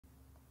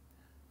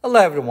Hello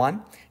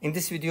everyone. In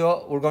this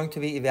video, we're going to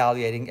be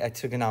evaluating a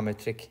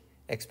trigonometric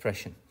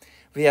expression.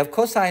 We have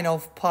cosine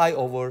of pi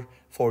over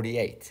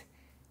 48,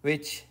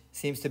 which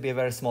seems to be a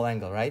very small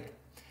angle, right?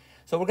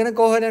 So we're going to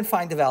go ahead and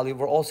find the value.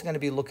 We're also going to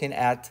be looking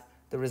at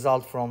the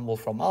result from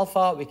Wolfram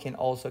alpha. We can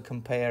also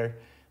compare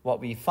what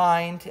we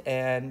find,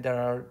 and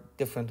there are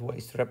different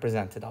ways to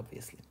represent it,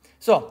 obviously.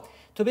 So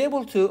to be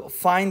able to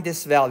find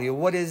this value,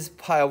 what is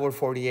pi over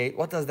 48?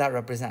 What does that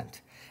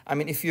represent? I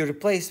mean, if you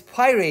replace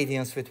pi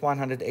radians with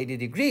 180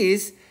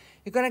 degrees,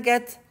 you're going to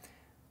get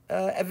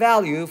a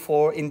value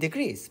in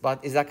degrees.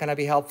 But is that going to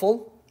be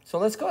helpful? So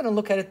let's go ahead and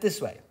look at it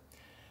this way.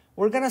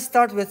 We're going to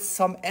start with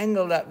some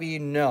angle that we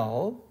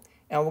know,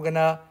 and we're going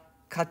to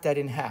cut that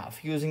in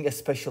half using a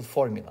special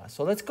formula.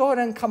 So let's go ahead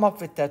and come up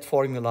with that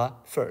formula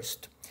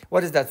first.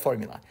 What is that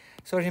formula?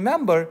 So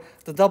remember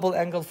the double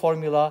angle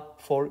formula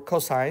for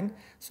cosine.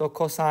 So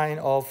cosine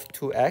of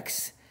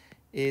 2x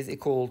is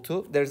equal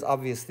to, there's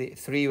obviously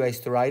three ways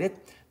to write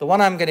it. The one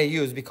I'm going to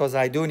use, because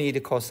I do need a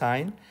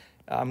cosine,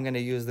 I'm going to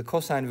use the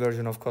cosine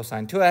version of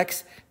cosine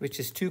 2x, which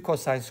is 2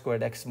 cosine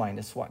squared x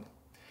minus 1.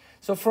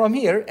 So from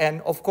here,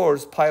 and of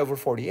course, pi over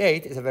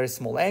 48 is a very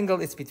small angle.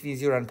 It's between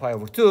 0 and pi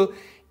over 2.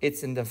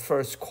 It's in the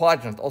first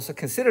quadrant. Also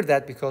consider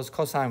that because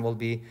cosine will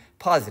be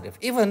positive.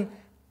 Even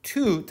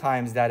 2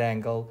 times that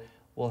angle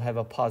will have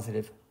a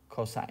positive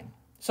cosine.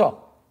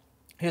 So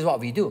here's what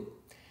we do.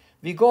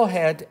 We go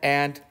ahead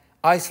and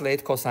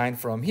isolate cosine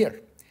from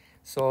here.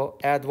 So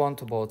add 1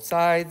 to both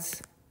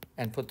sides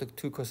and put the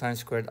 2 cosine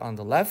squared on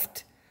the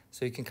left.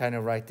 So you can kind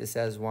of write this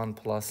as 1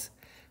 plus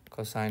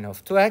cosine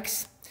of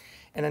 2x.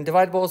 And then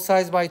divide both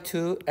sides by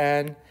 2,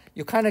 and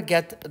you kind of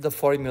get the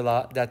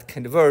formula that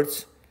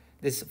converts.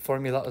 This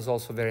formula is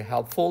also very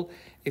helpful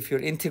if you're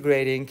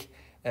integrating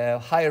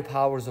higher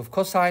powers of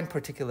cosine,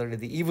 particularly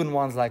the even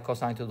ones like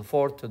cosine to the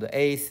 4th to the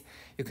 8th.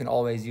 You can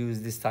always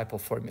use this type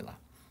of formula.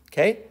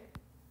 Okay?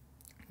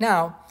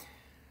 Now,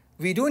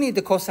 we do need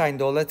the cosine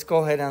though. Let's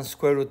go ahead and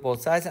square root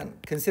both sides and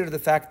consider the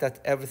fact that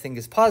everything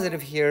is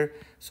positive here.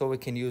 So we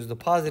can use the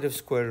positive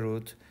square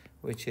root,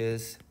 which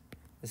is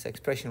this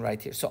expression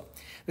right here. So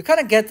we kind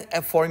of get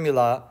a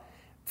formula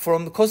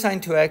from the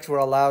cosine 2x. We're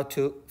allowed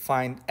to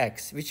find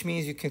x, which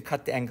means you can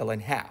cut the angle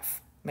in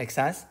half. Make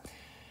sense?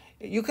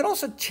 You can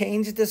also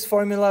change this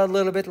formula a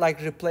little bit,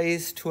 like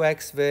replace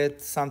 2x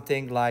with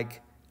something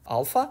like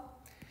alpha.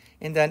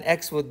 And then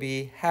x would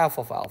be half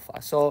of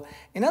alpha. So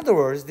in other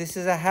words, this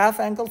is a half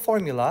angle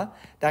formula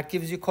that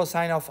gives you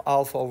cosine of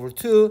alpha over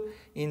 2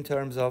 in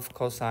terms of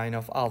cosine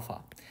of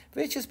alpha,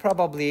 which is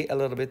probably a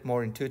little bit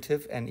more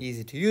intuitive and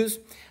easy to use.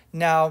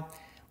 Now,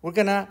 we're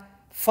going to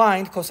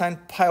find cosine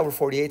pi over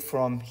 48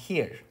 from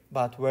here.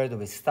 But where do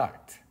we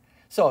start?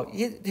 So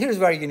here's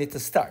where you need to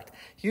start.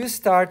 You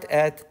start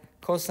at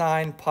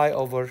cosine pi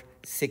over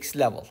 6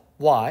 level.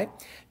 Why?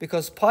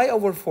 Because pi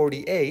over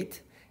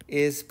 48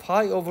 is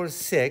pi over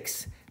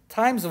 6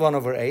 times 1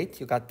 over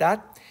 8. You got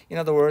that? In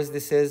other words,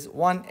 this is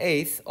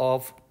 1/8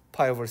 of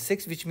pi over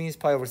 6, which means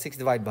pi over 6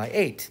 divided by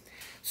 8.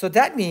 So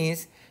that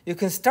means you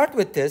can start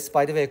with this.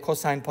 By the way,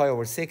 cosine pi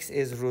over 6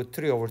 is root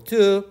 3 over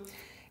 2.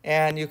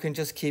 And you can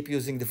just keep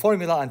using the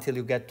formula until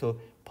you get to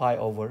pi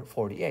over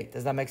 48.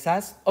 Does that make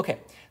sense? Okay,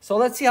 so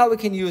let's see how we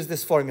can use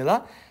this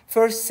formula.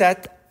 First,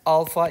 set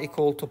alpha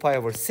equal to pi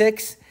over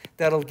 6.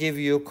 That'll give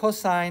you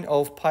cosine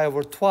of pi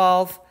over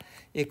 12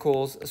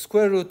 equals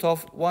square root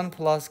of 1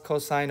 plus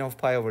cosine of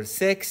pi over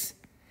 6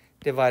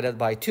 divided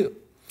by 2.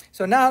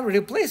 So now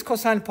replace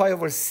cosine pi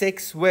over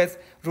 6 with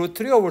root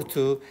 3 over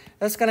 2.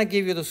 That's going to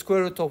give you the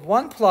square root of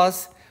 1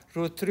 plus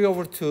root 3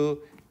 over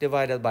 2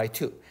 divided by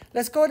 2.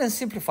 Let's go ahead and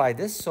simplify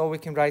this. So we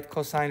can write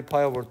cosine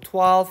pi over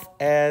 12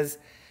 as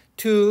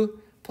 2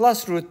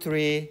 plus root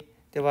 3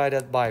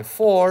 divided by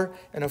 4.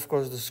 And of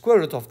course, the square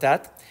root of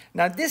that.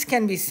 Now this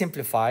can be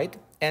simplified.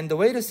 And the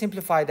way to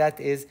simplify that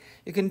is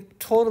you can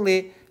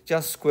totally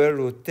just square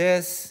root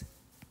this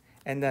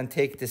and then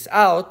take this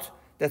out.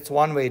 That's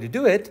one way to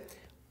do it.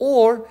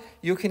 Or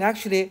you can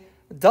actually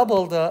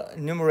double the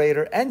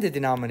numerator and the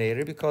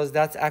denominator, because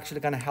that's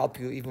actually going to help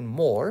you even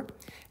more.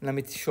 And let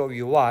me show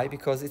you why.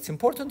 Because it's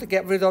important to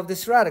get rid of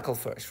this radical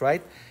first,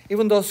 right?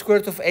 Even though square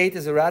root of 8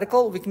 is a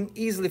radical, we can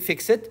easily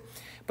fix it.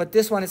 But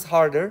this one is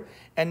harder.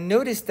 And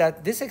notice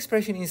that this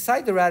expression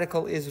inside the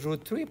radical is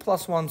root 3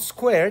 plus 1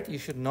 squared. You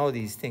should know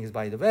these things,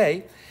 by the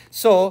way.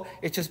 So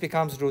it just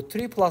becomes root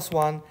 3 plus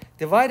 1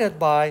 divided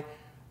by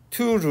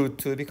 2 root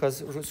 2,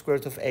 because square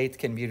root of 8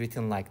 can be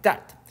written like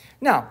that.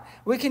 Now,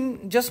 we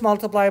can just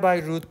multiply by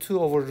root 2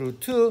 over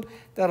root 2.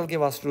 That'll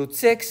give us root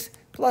 6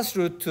 plus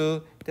root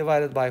 2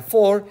 divided by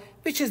 4,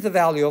 which is the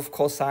value of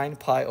cosine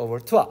pi over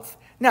 12.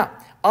 Now,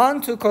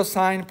 on to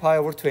cosine pi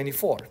over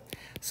 24.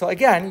 So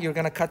again, you're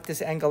going to cut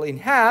this angle in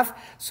half.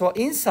 So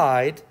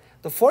inside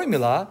the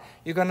formula,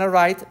 you're going to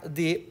write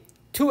the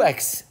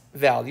 2x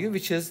value,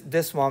 which is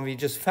this one we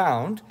just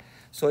found.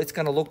 So it's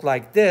going to look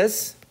like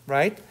this,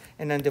 right?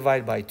 And then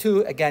divide by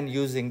 2. Again,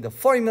 using the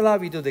formula,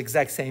 we do the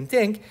exact same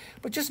thing.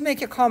 But just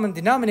make a common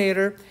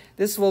denominator.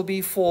 This will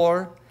be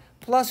 4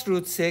 plus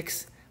root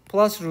 6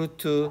 plus root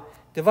 2.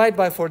 Divide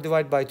by 4,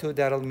 divide by 2.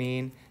 That'll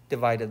mean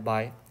divided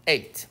by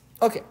 8.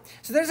 Okay,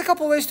 so there's a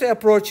couple ways to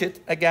approach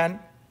it again.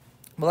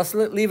 But let's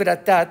leave it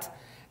at that.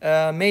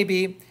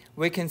 Maybe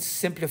we can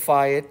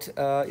simplify it.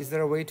 Is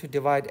there a way to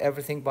divide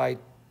everything by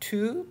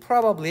 2?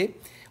 Probably.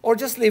 Or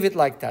just leave it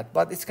like that.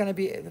 But it's going to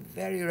be a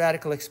very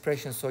radical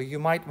expression. So you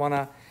might want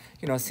to,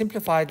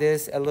 simplify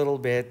this a little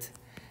bit.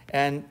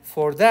 And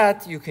for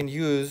that, you can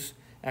use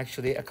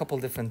actually a couple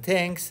different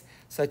things,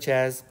 such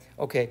as,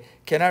 okay,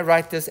 can I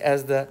write this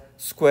as the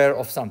square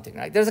of something,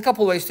 right? There's a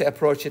couple ways to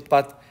approach it.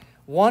 But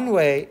one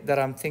way that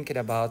I'm thinking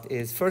about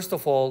is, first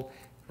of all,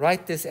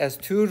 write this as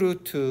 2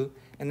 root 2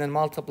 and then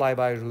multiply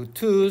by root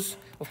 2's.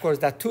 Of course,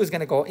 that 2 is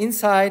going to go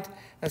inside.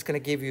 That's going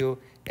to give you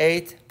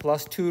 8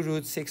 plus 2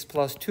 root 6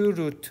 plus 2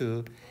 root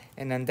 2.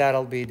 And then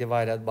that'll be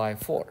divided by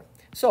 4.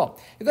 So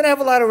you're going to have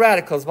a lot of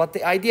radicals. But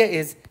the idea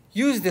is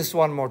use this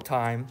one more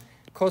time.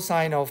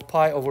 Cosine of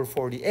pi over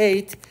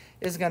 48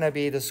 is going to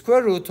be the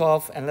square root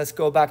of, and let's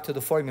go back to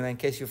the formula in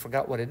case you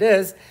forgot what it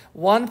is,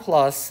 1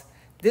 plus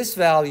this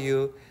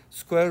value,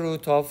 square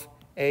root of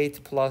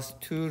 8 plus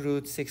 2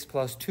 root 6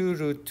 plus 2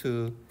 root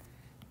 2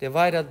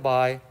 divided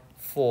by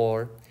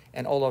 4,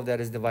 and all of that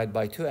is divided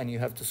by 2, and you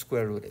have to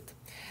square root it.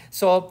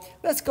 So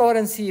let's go ahead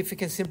and see if we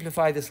can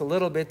simplify this a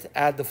little bit,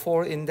 add the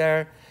 4 in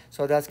there.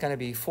 So that's going to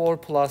be 4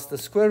 plus the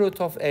square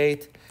root of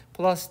 8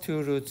 plus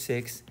 2 root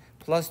 6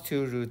 plus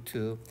 2 root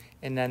 2,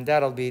 and then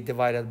that'll be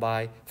divided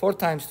by 4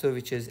 times 2,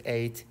 which is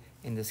 8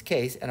 in this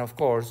case, and of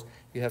course,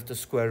 you have to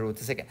square root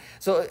this again.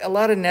 So a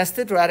lot of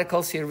nested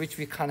radicals here, which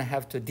we kind of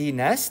have to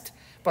denest.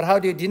 But how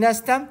do you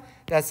denest them?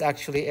 That's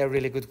actually a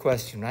really good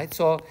question, right?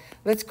 So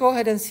let's go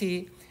ahead and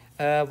see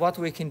what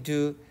we can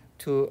do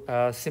to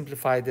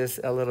simplify this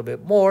a little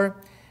bit more.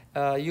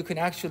 You can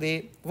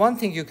actually, one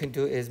thing you can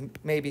do is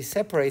maybe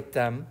separate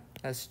them.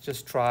 Let's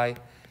just try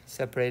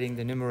separating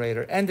the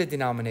numerator and the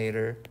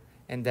denominator.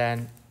 And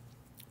then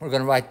we're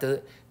going to write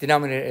the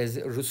denominator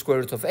as square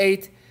root of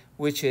 8,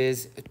 which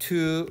is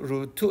 2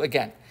 root 2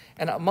 again.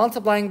 And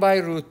multiplying by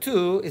root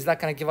 2, is that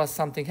going to give us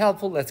something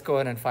helpful? Let's go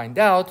ahead and find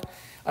out.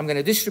 I'm going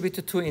to distribute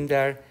the 2 in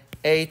there.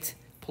 8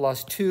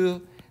 plus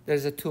 2.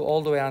 There's a 2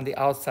 all the way on the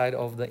outside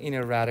of the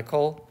inner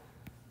radical.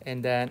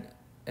 And then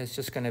it's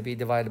just going to be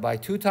divided by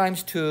 2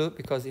 times 2,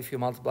 because if you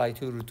multiply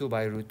 2 root 2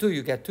 by root 2,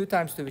 you get 2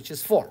 times 2, which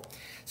is 4.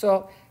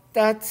 So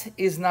that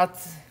is not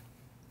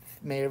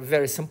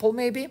very simple,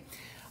 maybe.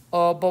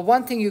 But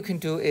one thing you can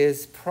do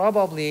is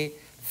probably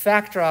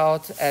factor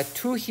out a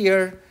 2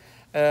 here.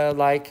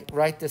 Like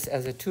write this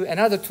as a 2.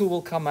 Another 2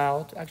 will come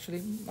out.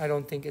 Actually, I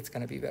don't think it's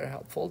going to be very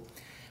helpful.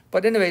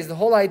 But anyways, the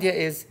whole idea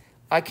is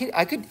I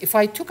could if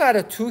I took out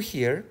a 2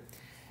 here,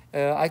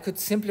 I could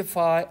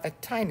simplify a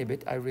tiny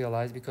bit, I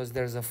realize, because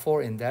there's a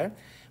 4 in there.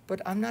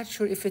 But I'm not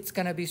sure if it's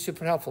going to be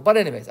super helpful. But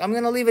anyways, I'm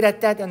going to leave it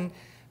at that and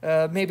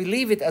maybe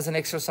leave it as an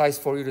exercise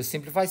for you to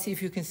simplify. See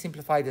if you can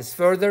simplify this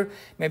further.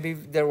 Maybe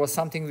there was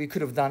something we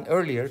could have done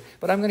earlier.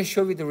 But I'm going to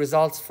show you the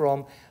results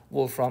from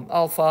Wolfram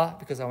Alpha,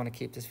 because I want to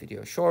keep this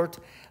video short.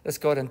 Let's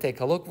go ahead and take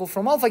a look.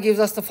 Wolfram Alpha gives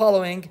us the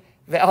following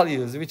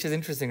values, which is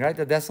interesting, right?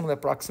 The decimal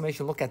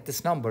approximation, look at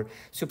this number,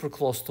 super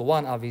close to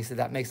 1. Obviously,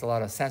 that makes a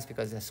lot of sense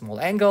because it's a small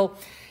angle.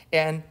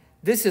 And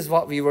this is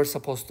what we were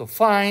supposed to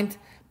find.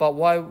 But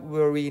why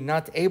were we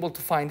not able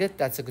to find it?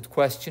 That's a good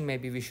question.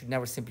 Maybe we should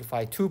never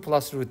simplify 2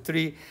 plus root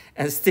 3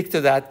 and stick to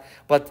that.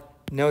 But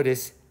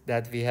notice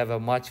that we have a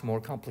much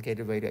more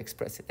complicated way to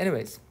express it.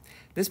 Anyways,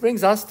 this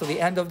brings us to the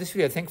end of this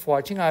video. Thanks for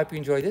watching. I hope you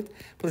enjoyed it.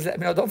 Please let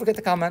me know. Don't forget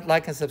to comment,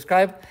 like, and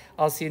subscribe.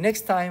 I'll see you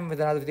next time with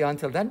another video.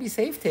 Until then, be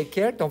safe. Take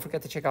care. Don't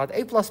forget to check out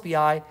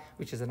aplusbi,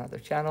 which is another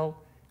channel.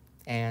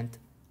 And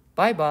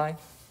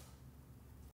bye-bye.